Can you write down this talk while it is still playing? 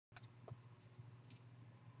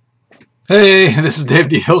Hey, this is Dave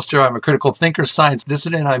D. Hilster. I'm a critical thinker, science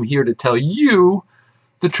dissident. I'm here to tell you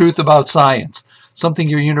the truth about science, something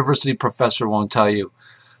your university professor won't tell you,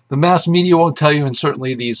 the mass media won't tell you, and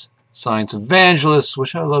certainly these science evangelists,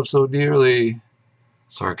 which I love so dearly,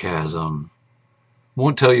 sarcasm,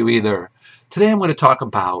 won't tell you either. Today I'm going to talk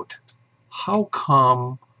about how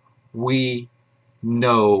come we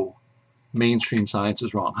know mainstream science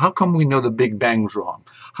is wrong. How come we know the Big Bang's wrong?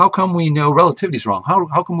 How come we know relativity is wrong?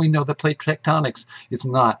 How come we know that plate tectonics is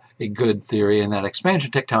not a good theory and that expansion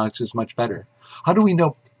tectonics is much better? How do we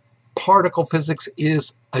know particle physics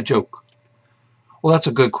is a joke? Well, that's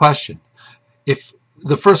a good question. If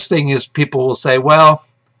the first thing is people will say, well,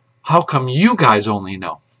 how come you guys only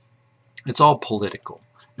know? It's all political.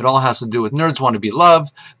 It all has to do with nerds want to be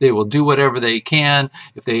loved. They will do whatever they can.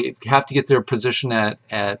 If they have to get their position at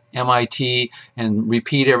MIT and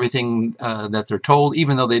repeat everything that they're told,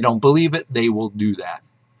 even though they don't believe it, they will do that.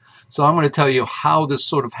 So I'm going to tell you how this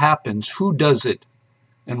sort of happens, who does it,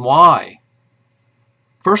 and why.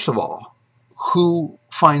 First of all, who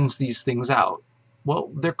finds these things out? Well,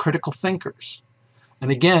 they're critical thinkers. And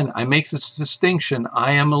again, I make this distinction.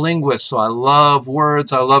 I am a linguist, so I love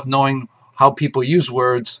words. I love knowing how people use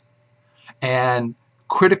words, and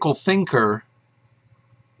critical thinker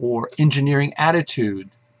or engineering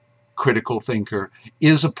attitude critical thinker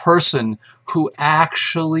is a person who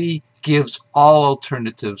actually gives all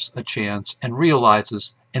alternatives a chance and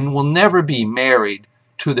realizes and will never be married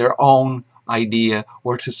to their own idea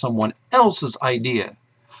or to someone else's idea.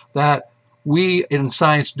 That we in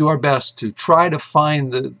science do our best to try to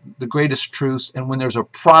find the greatest truths, and when there's a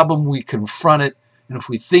problem we confront it. And if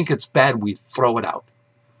we think it's bad, we throw it out.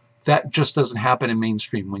 That just doesn't happen in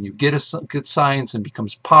mainstream. When you get science and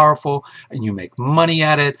becomes powerful and you make money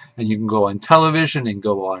at it and you can go on television and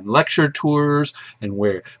go on lecture tours and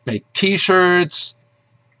make t-shirts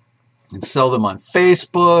and sell them on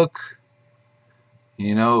Facebook,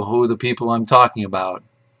 you know who the people I'm talking about.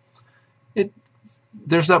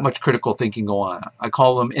 There's not much critical thinking going on. I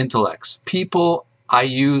call them intellects. I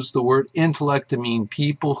use the word intellect to mean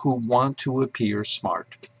people who want to appear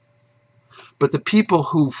smart. But the people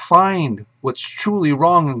who find what's truly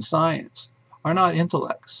wrong in science are not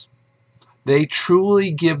intellects. They truly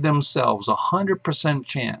give themselves a 100%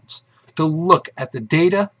 chance to look at the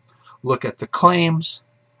data, look at the claims,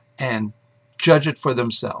 and judge it for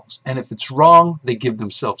themselves. And if it's wrong, they give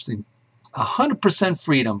themselves 100%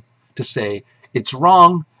 freedom to say, it's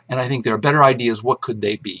wrong, and I think there are better ideas. What could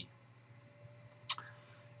they be?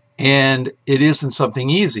 And it isn't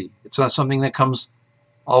something easy. It's not something that comes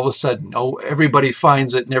all of a sudden. Oh, everybody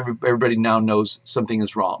finds it and everybody now knows something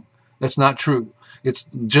is wrong. That's not true. It's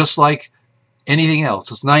just like anything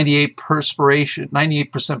else. It's 98%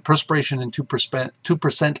 perspiration and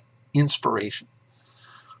 2% inspiration.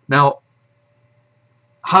 Now,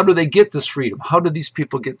 how do they get this freedom? How do these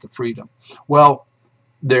people get the freedom? Well,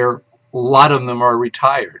 a lot of them are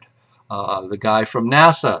retired. The guy from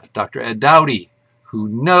NASA, Dr. Ed Dowdy,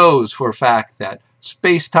 who knows for a fact that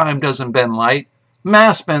space-time doesn't bend light,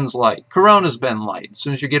 mass bends light, coronas bend light. As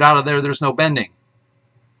soon as you get out of there, there's no bending.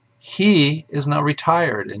 He is now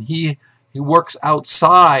retired, and he works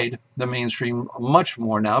outside the mainstream much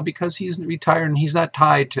more now because he's retired and he's not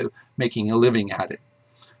tied to making a living at it.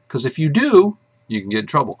 Because if you do, you can get in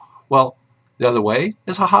trouble. Well, the other way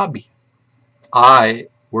is a hobby. I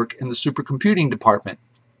work in the supercomputing department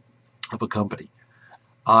of a company.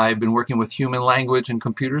 I've been working with human language and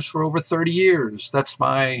computers for over 30 years. That's how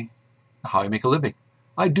I make a living.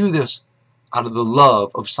 I do this out of the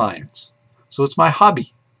love of science. So it's my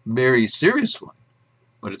hobby. Very serious one,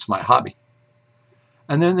 but it's my hobby.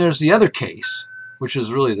 And then there's the other case, which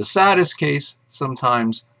is really the saddest case,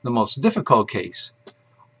 sometimes the most difficult case.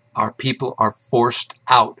 Our people are forced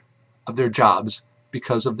out of their jobs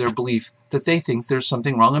because of their belief that they think there's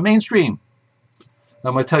something wrong in mainstream.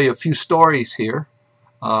 I'm going to tell you a few stories here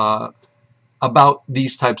about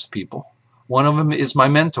these types of people. One of them is my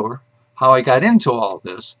mentor. How I got into all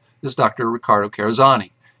this is Dr. Ricardo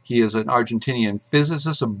Carrizani. He is an Argentinian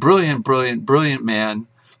physicist, a brilliant, brilliant, brilliant man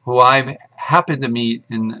who I happened to meet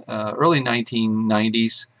in early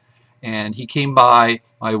 1990s. And he came by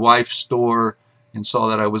my wife's store and saw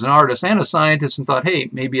that I was an artist and a scientist and thought,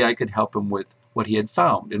 hey, maybe I could help him with what he had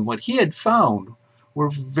found. And what he had found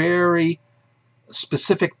were very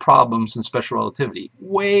specific problems in special relativity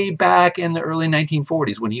way back in the early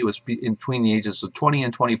 1940s when he was between the ages of 20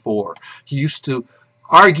 and 24. He used to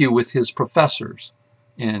argue with his professors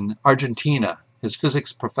in Argentina, his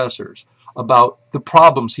physics professors, about the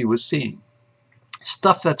problems he was seeing.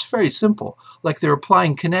 Stuff that's very simple, like they're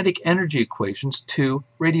applying kinetic energy equations to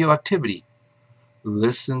radioactivity.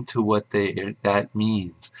 Listen to what that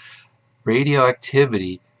means.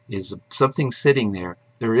 Radioactivity is something sitting there.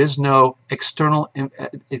 There is no external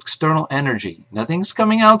energy. Nothing's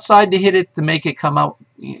coming outside to hit it to make it come out,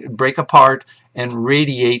 break apart, and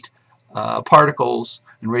radiate particles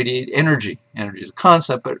and radiate energy. Energy is a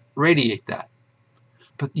concept, but radiate that.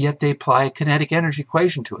 But yet they apply a kinetic energy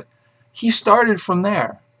equation to it. He started from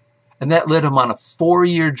there, and that led him on a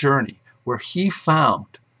 4-year journey where he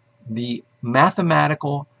found the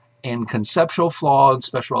mathematical and conceptual flaw in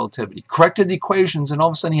special relativity, corrected the equations, and all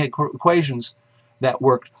of a sudden he had equations that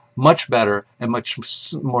worked much better and much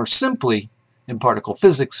more simply in particle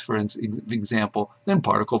physics, for example, than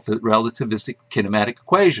particle relativistic kinematic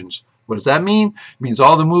equations. What does that mean? It means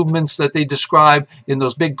all the movements that they describe in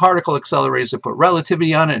those big particle accelerators, they put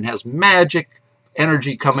relativity on it and has magic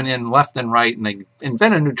energy coming in left and right, and they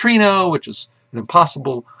invent a neutrino, which is an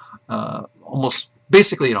impossible, almost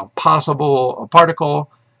basically an impossible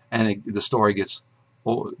particle, and the story gets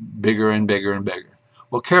bigger and bigger and bigger.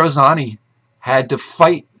 Well, Karazani had to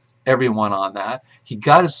fight everyone on that. He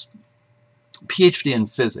got his PhD in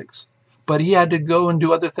physics, but he had to go and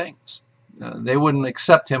do other things. They wouldn't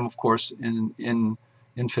accept him, of course, in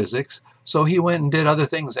physics, so he went and did other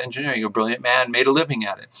things, engineering. A brilliant man, made a living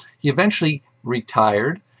at it. He eventually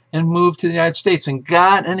retired and moved to the United States and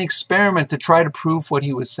got an experiment to try to prove what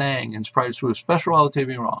he was saying and try to prove special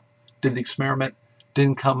relativity wrong. Did the experiment?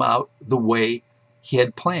 Didn't come out the way he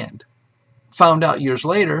had planned. Found out years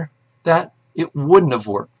later that it wouldn't have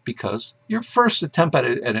worked because your first attempt at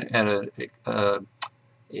an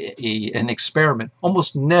experiment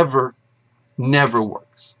almost never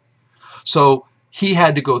works. So he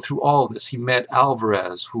had to go through all of this. He met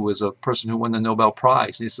Alvarez, who was a person who won the Nobel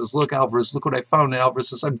Prize. He says, look, Alvarez, look what I found. And Alvarez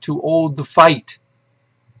says, I'm too old to fight,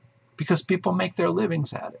 because people make their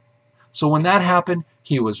livings at it. So when that happened,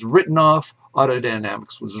 he was written off.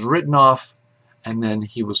 Autodynamics was written off, and then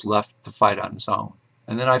he was left to fight on his own.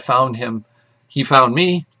 And then I found him. He found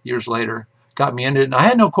me years later, got me into it, and I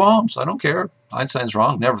had no qualms. I don't care. Einstein's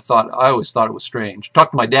wrong. I always thought it was strange.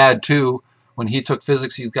 Talked to my dad, too. When he took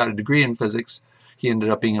physics, he's got a degree in physics. He ended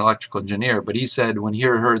up being an electrical engineer. But he said when he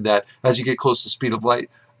heard that as you get close to the speed of light,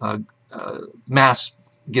 mass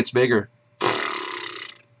gets bigger.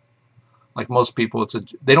 Like most people,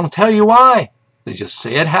 they don't tell you why. They just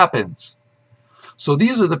say it happens. So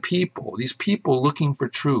these are the people, these people looking for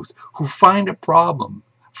truth, who find a problem,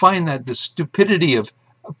 find that the stupidity of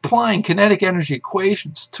applying kinetic energy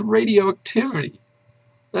equations to radioactivity,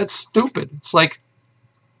 that's stupid. It's like,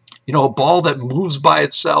 you know, a ball that moves by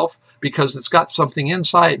itself because it's got something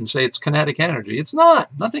inside and say it's kinetic energy. It's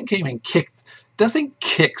not. Nothing came and kicked. Nothing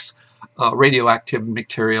kicks radioactive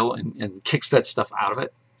material and kicks that stuff out of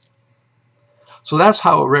it. So that's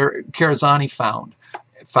how Karazani found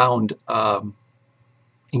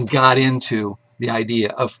and got into the idea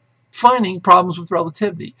of finding problems with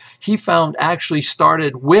relativity. He actually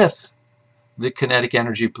started with the kinetic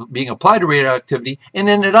energy being applied to radioactivity and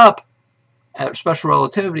ended up at special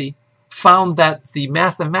relativity, found that the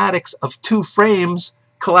mathematics of two frames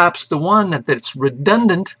collapsed to one, that it's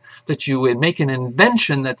redundant, that you would make an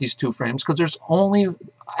invention that these two frames, because there's only,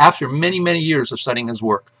 after many, many years of studying his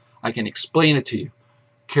work, I can explain it to you.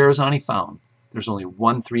 Karazani found there's only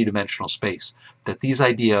one three-dimensional space, that these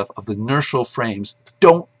ideas of the inertial frames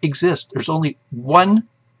don't exist. There's only one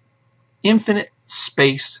infinite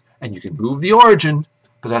space, and you can move the origin,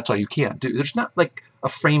 but that's all you can do. There's not like a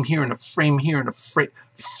frame here and a frame here and a frame.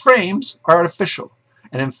 Frames are artificial.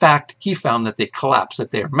 And in fact, he found that they collapse,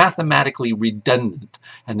 that they are mathematically redundant,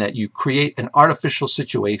 and that you create an artificial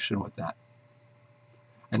situation with that.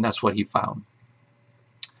 And that's what he found.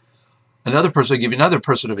 Another person, I'll give you another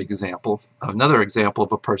example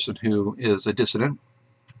of a person who is a dissident.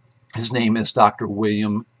 His name is Dr.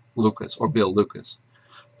 William Lucas, or Bill Lucas.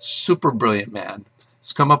 Super brilliant man.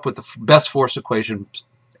 He's come up with the best force equations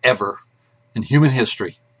ever in human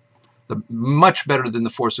history. Much better than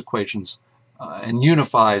the force equations, and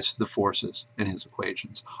unifies the forces in his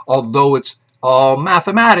equations. Although it's all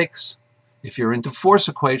mathematics, if you're into force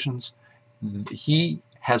equations, he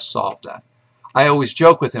has solved that. I always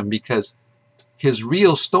joke with him because his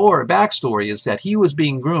real backstory is that he was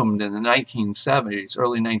being groomed in the 1970s,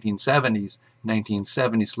 early 1970s,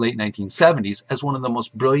 late 1970s, as one of the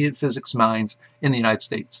most brilliant physics minds in the United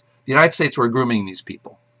States. The United States were grooming these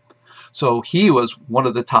people. So he was one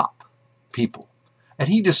of the top people. And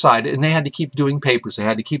he decided, and they had to keep doing papers, they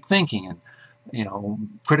had to keep thinking, and, you know,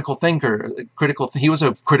 he was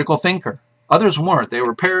a critical thinker. Others weren't. They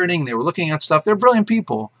were parroting, they were looking at stuff. They're brilliant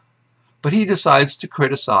people. But he decides to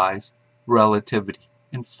criticize relativity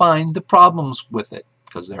and find the problems with it,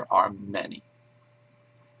 because there are many.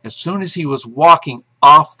 As soon as he was walking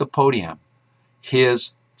off the podium,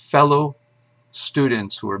 his fellow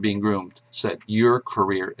students who were being groomed said, "Your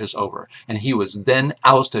career is over." And he was then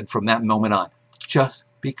ousted from that moment on, just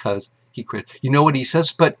because he quit. You know what he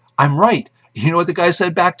says? "But I'm right." You know what the guy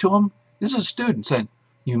said back to him? This is a student saying,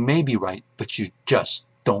 "You may be right, but you just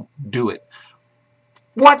don't do it."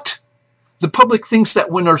 What? The public thinks that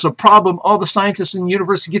when there's a problem, all the scientists in the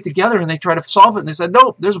university get together and they try to solve it. And they said,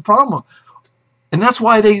 "No, there's a problem." And that's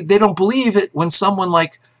why they don't believe it when someone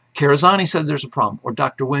like Karazani said there's a problem, or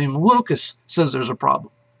Dr. William Lucas says there's a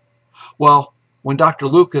problem. Well, when Dr.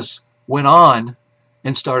 Lucas went on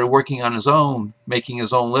and started working on his own, making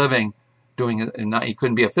his own living, doing it, and he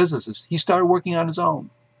couldn't be a physicist, he started working on his own.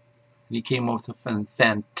 And he came up with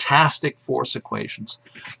fantastic force equations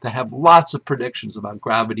that have lots of predictions about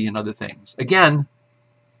gravity and other things. Again,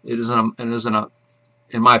 it isn't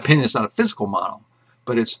in my opinion, it's not a physical model,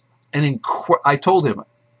 but it's I told him,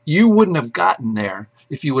 you wouldn't have gotten there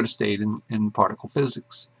if you would have stayed in particle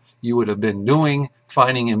physics. You would have been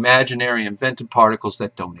finding imaginary, invented particles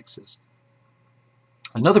that don't exist.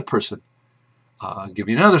 Another person, I'll give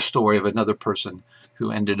you another story of another person who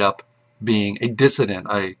ended up being a dissident,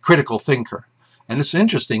 a critical thinker. And it's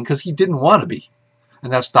interesting because he didn't want to be.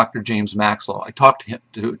 And that's Dr. James Maxwell. I talked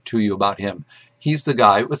to you about him. He's the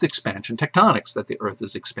guy with expansion tectonics, that the Earth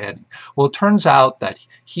is expanding. Well, it turns out that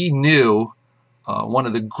he knew one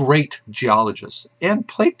of the great geologists and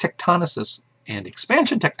plate tectonicists and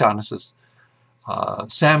expansion tectonicists,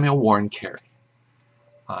 Samuel Warren Carey.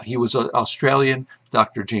 He was Australian.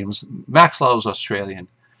 Dr. James Maxwell was Australian.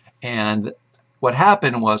 And what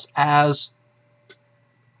happened was, as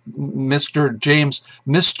Mr.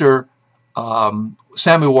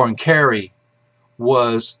 Samuel Warren Carey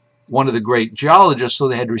was one of the great geologists, so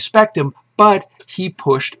they had to respect him, but he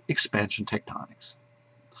pushed expansion tectonics.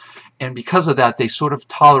 And because of that, they sort of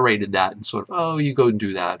tolerated that and sort of, "Oh, you go and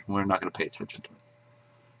do that. We're not going to pay attention to it."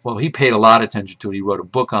 Well, he paid a lot of attention to it. He wrote a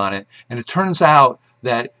book on it. And it turns out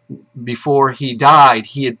that before he died,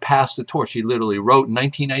 he had passed the torch. He literally wrote in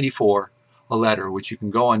 1994 a letter, which you can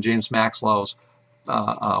go on James Maxwell's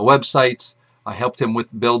websites. I helped him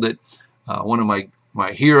build it. One of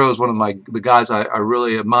my heroes, one of the guys I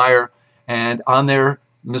really admire. And on there,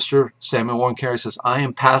 Mr. Samuel Warren Carey says, "I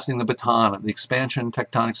am passing the baton of the expansion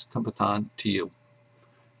tectonics baton to you."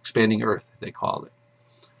 Expanding Earth, they called it.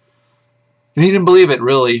 And he didn't believe it,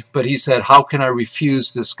 really, but he said, "How can I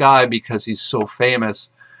refuse this guy because he's so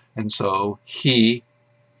famous?" And so he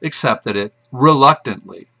accepted it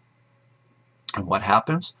reluctantly. And what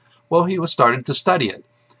happens? Well, he was starting to study it.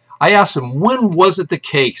 I asked him, "When was it the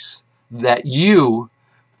case that you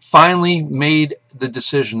finally made the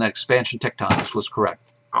decision that expansion tectonics was correct?"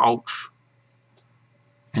 Ouch.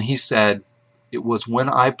 And he said, "It was when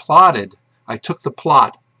I took the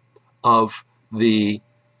plot of the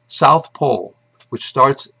South Pole, which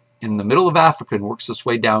starts in the middle of Africa and works its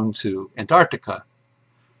way down to Antarctica,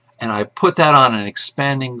 and I put that on an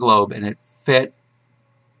expanding globe, and it fit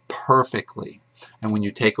perfectly. And when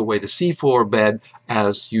you take away the seafloor bed,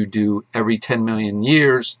 as you do every 10 million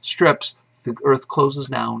years, strips, the Earth closes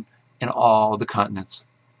down and all the continents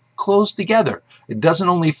close together. It doesn't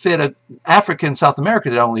only fit Africa and South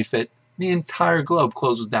America, it only fit the entire globe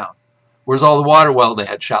closes down. Where's all the water? Well, they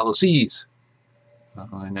had shallow seas.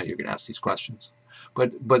 I know you're going to ask these questions.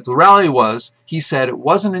 But the reality was, he said it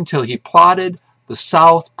wasn't until he plotted the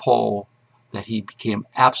South Pole that he became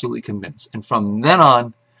absolutely convinced. And from then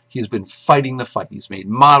on, he's been fighting the fight. He's made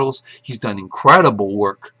models. He's done incredible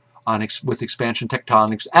work with expansion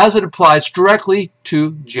tectonics as it applies directly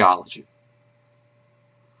to geology.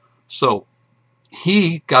 So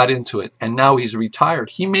he got into it, and now he's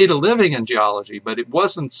retired. He made a living in geology, but it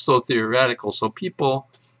wasn't so theoretical, so people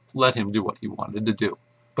let him do what he wanted to do.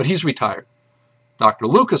 But he's retired. Dr.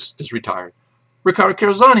 Lucas is retired. Riccardo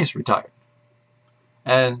Karazani is retired.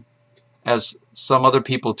 And as some other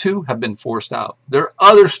people, too, have been forced out. There are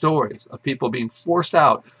other stories of people being forced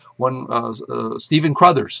out. One, Stephen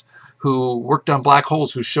Crothers, who worked on black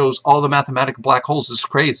holes, who shows all the mathematical black holes, is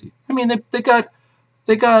crazy. I mean, they got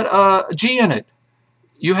a G in it.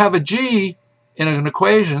 You have a G in an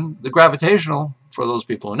equation, the gravitational, for those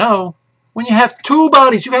people who know, when you have two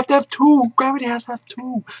bodies, you have to have two. Gravity has to have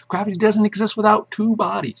two. Gravity doesn't exist without two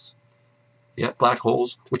bodies. Yet black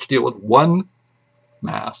holes, which deal with one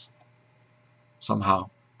mass, somehow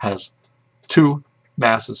has two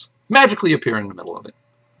masses magically appear in the middle of it.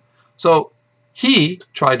 So he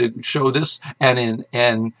tried to show this, and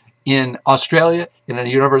in Australia, in a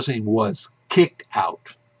university, was kicked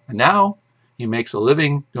out. And now he makes a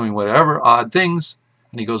living doing whatever odd things,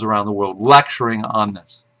 and he goes around the world lecturing on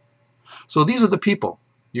this. So these are the people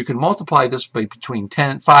You can multiply this by between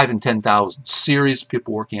 5 and 10,000 serious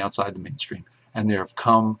people working outside the mainstream. And there have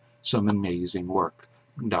come some amazing work.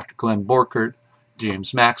 Dr. Glenn Borkert,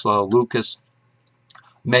 James Maxwell, Lucas,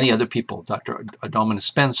 many other people, Dr. Adominus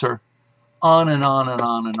Spencer, on and on and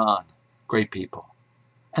on and on. Great people.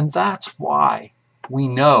 And that's why we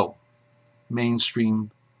know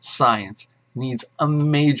mainstream science needs a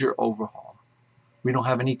major overhaul. We don't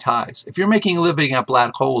have any ties. If you're making a living at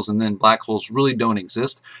black holes and then black holes really don't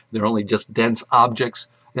exist, they're only just dense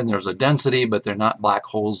objects, then there's a density, but they're not black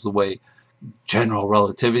holes the way general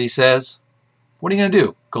relativity says, what are you going to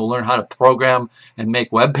do? Go learn how to program and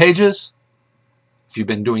make web pages? If you've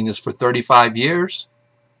been doing this for 35 years?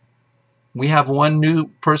 We have one new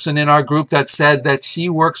person in our group that said that she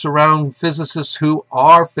works around physicists who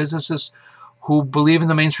are physicists who believe in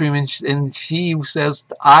the mainstream, and she says,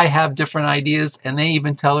 I have different ideas, and they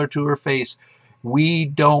even tell her to her face,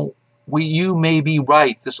 you may be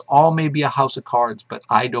right, this all may be a house of cards, but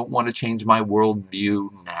I don't want to change my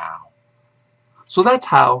worldview now. So that's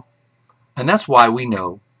how, and that's why we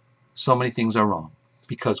know so many things are wrong,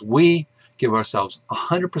 because we give ourselves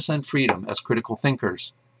 100% freedom as critical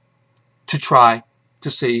thinkers to try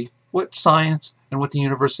to see what science and what the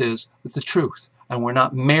universe is with the truth. And we're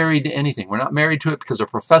not married to anything. We're not married to it because a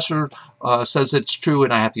professor says it's true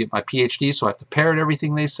and I have to get my PhD, so I have to parrot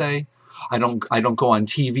everything they say. I don't go on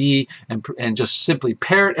TV and just simply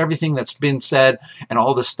parrot everything that's been said and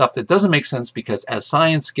all this stuff that doesn't make sense, because as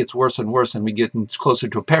science gets worse and worse and we get closer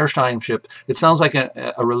to a paradigm shift, it sounds like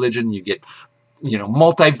a religion. You get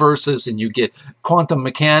multiverses, and you get quantum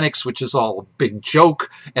mechanics, which is all a big joke,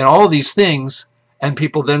 and all these things, and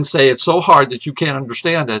people then say it's so hard that you can't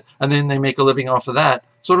understand it, and then they make a living off of that.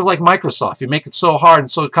 Sort of like Microsoft. You make it so hard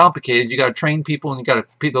and so complicated, you got to train people, and you got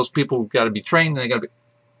to those people got to be trained, and they got to be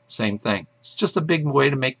same thing. It's just a big way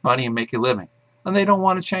to make money and make a living, and they don't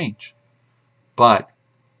want to change. But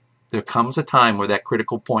there comes a time where that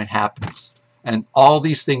critical point happens, and all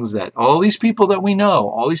these people that we know,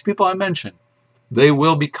 all these people I mentioned, they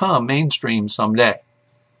will become mainstream someday.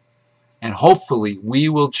 And hopefully we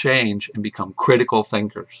will change and become critical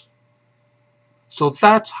thinkers. So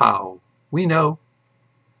that's how we know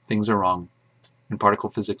things are wrong in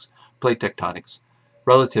particle physics, plate tectonics,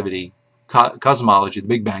 relativity, cosmology. The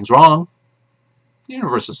Big Bang's wrong. The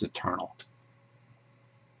universe is eternal.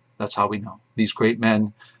 That's how we know. These great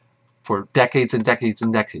men, for decades and decades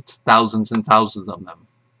and decades, thousands and thousands of them,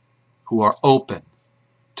 who are open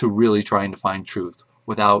to really trying to find truth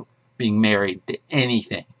without being married to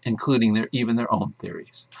anything, including even their own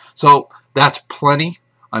theories. So that's plenty.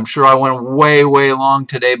 I'm sure I went way, way long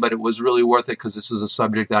today, but it was really worth it because this is a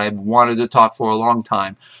subject that I've wanted to talk for a long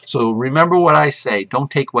time. So remember what I say. Don't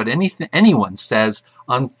take what anyone says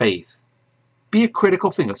on faith. Be a critical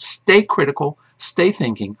thinker. Stay critical. Stay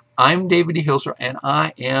thinking. I'm David E. Hilster, and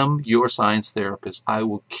I am your science therapist. I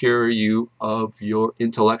will cure you of your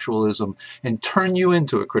intellectualism and turn you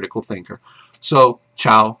into a critical thinker. So,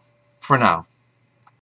 ciao for now.